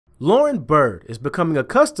Lauren Byrd is becoming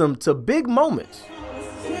accustomed to big moments.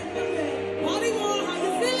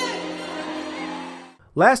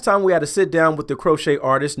 Last time we had to sit down with the crochet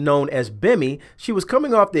artist known as Bemi, she was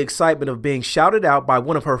coming off the excitement of being shouted out by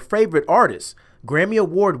one of her favorite artists, Grammy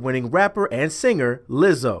Award winning rapper and singer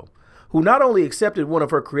Lizzo, who not only accepted one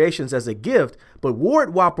of her creations as a gift, but wore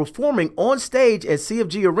it while performing on stage at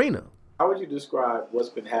CFG Arena. How would you describe what's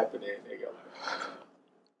been happening in your life?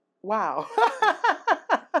 Wow.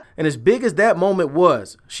 And as big as that moment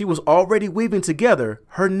was, she was already weaving together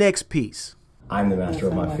her next piece. I'm the master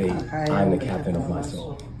of my fate. I'm the captain of my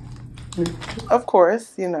soul. Of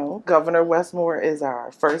course, you know, Governor Wes Moore is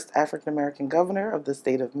our first African-American governor of the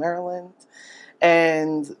state of Maryland.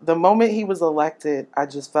 And the moment he was elected, I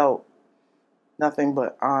just felt nothing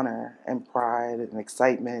but honor and pride and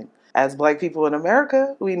excitement. As Black people in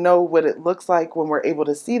America, we know what it looks like when we're able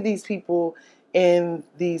to see these people in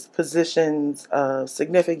these positions of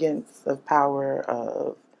significance, of power,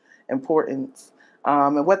 of importance.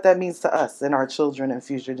 And what that means to us and our children and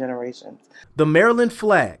future generations. The Maryland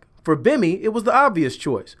flag. For Bemi, it was the obvious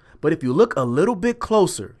choice. But if you look a little bit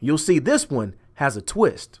closer, you'll see this one has a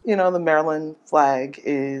twist. You know, the Maryland flag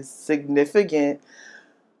is significant,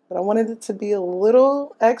 but I wanted it to be a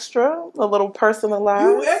little extra, a little personalized.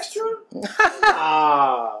 You extra?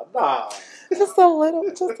 Nah. Just a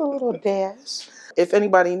little dash. If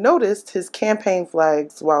anybody noticed, his campaign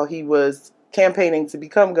flags while he was campaigning to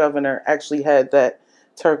become governor actually had that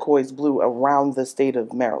turquoise blue around the state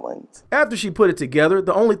of Maryland. After she put it together,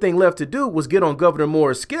 the only thing left to do was get on Governor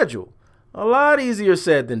Moore's schedule. A lot easier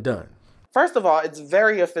said than done. First of all, it's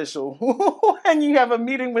very official when you have a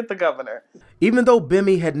meeting with the governor. Even though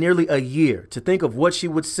Bemi had nearly a year to think of what she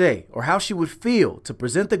would say or how she would feel to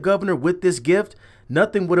present the governor with this gift,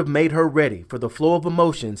 nothing would have made her ready for the flow of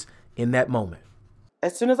emotions in that moment.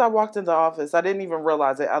 As soon as I walked into office, I didn't even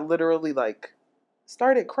realize it. I literally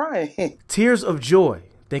started crying. Tears of joy,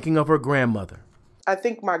 thinking of her grandmother. I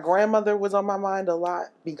think my grandmother was on my mind a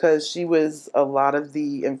lot because she was a lot of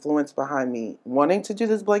the influence behind me wanting to do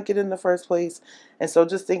this blanket in the first place. And so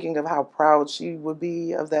just thinking of how proud she would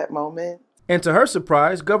be of that moment. And to her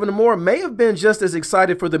surprise, Governor Moore may have been just as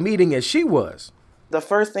excited for the meeting as she was. The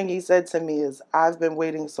first thing he said to me is, "I've been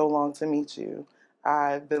waiting so long to meet you.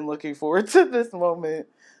 I've been looking forward to this moment.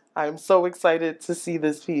 I'm so excited to see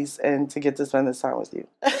this piece and to get to spend this time with you."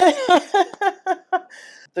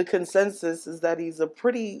 The consensus is that he's a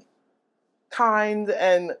pretty kind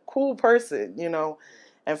and cool person, you know,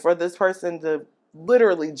 and for this person to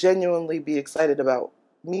literally genuinely be excited about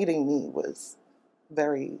meeting me was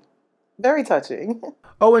very, very touching.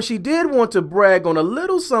 Oh, and she did want to brag on a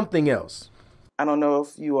little something else. I don't know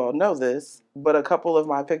if you all know this, but a couple of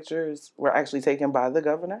my pictures were actually taken by the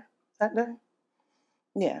governor that day.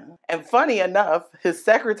 Yeah. And funny enough, his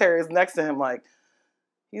secretary is next to him like,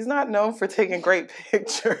 he's not known for taking great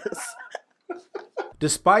pictures.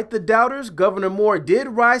 Despite the doubters, Governor Moore did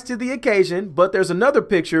rise to the occasion, but there's another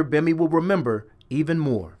picture Bemi will remember even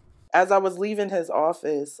more. As I was leaving his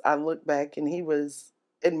office, I looked back and he was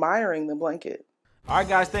admiring the blanket. All right,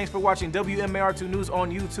 guys, thanks for watching WMAR 2 News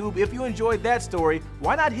on YouTube. If you enjoyed that story,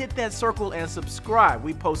 why not hit that circle and subscribe?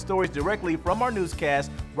 We post stories directly from our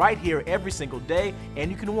newscast right here every single day,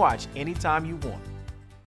 and you can watch anytime you want.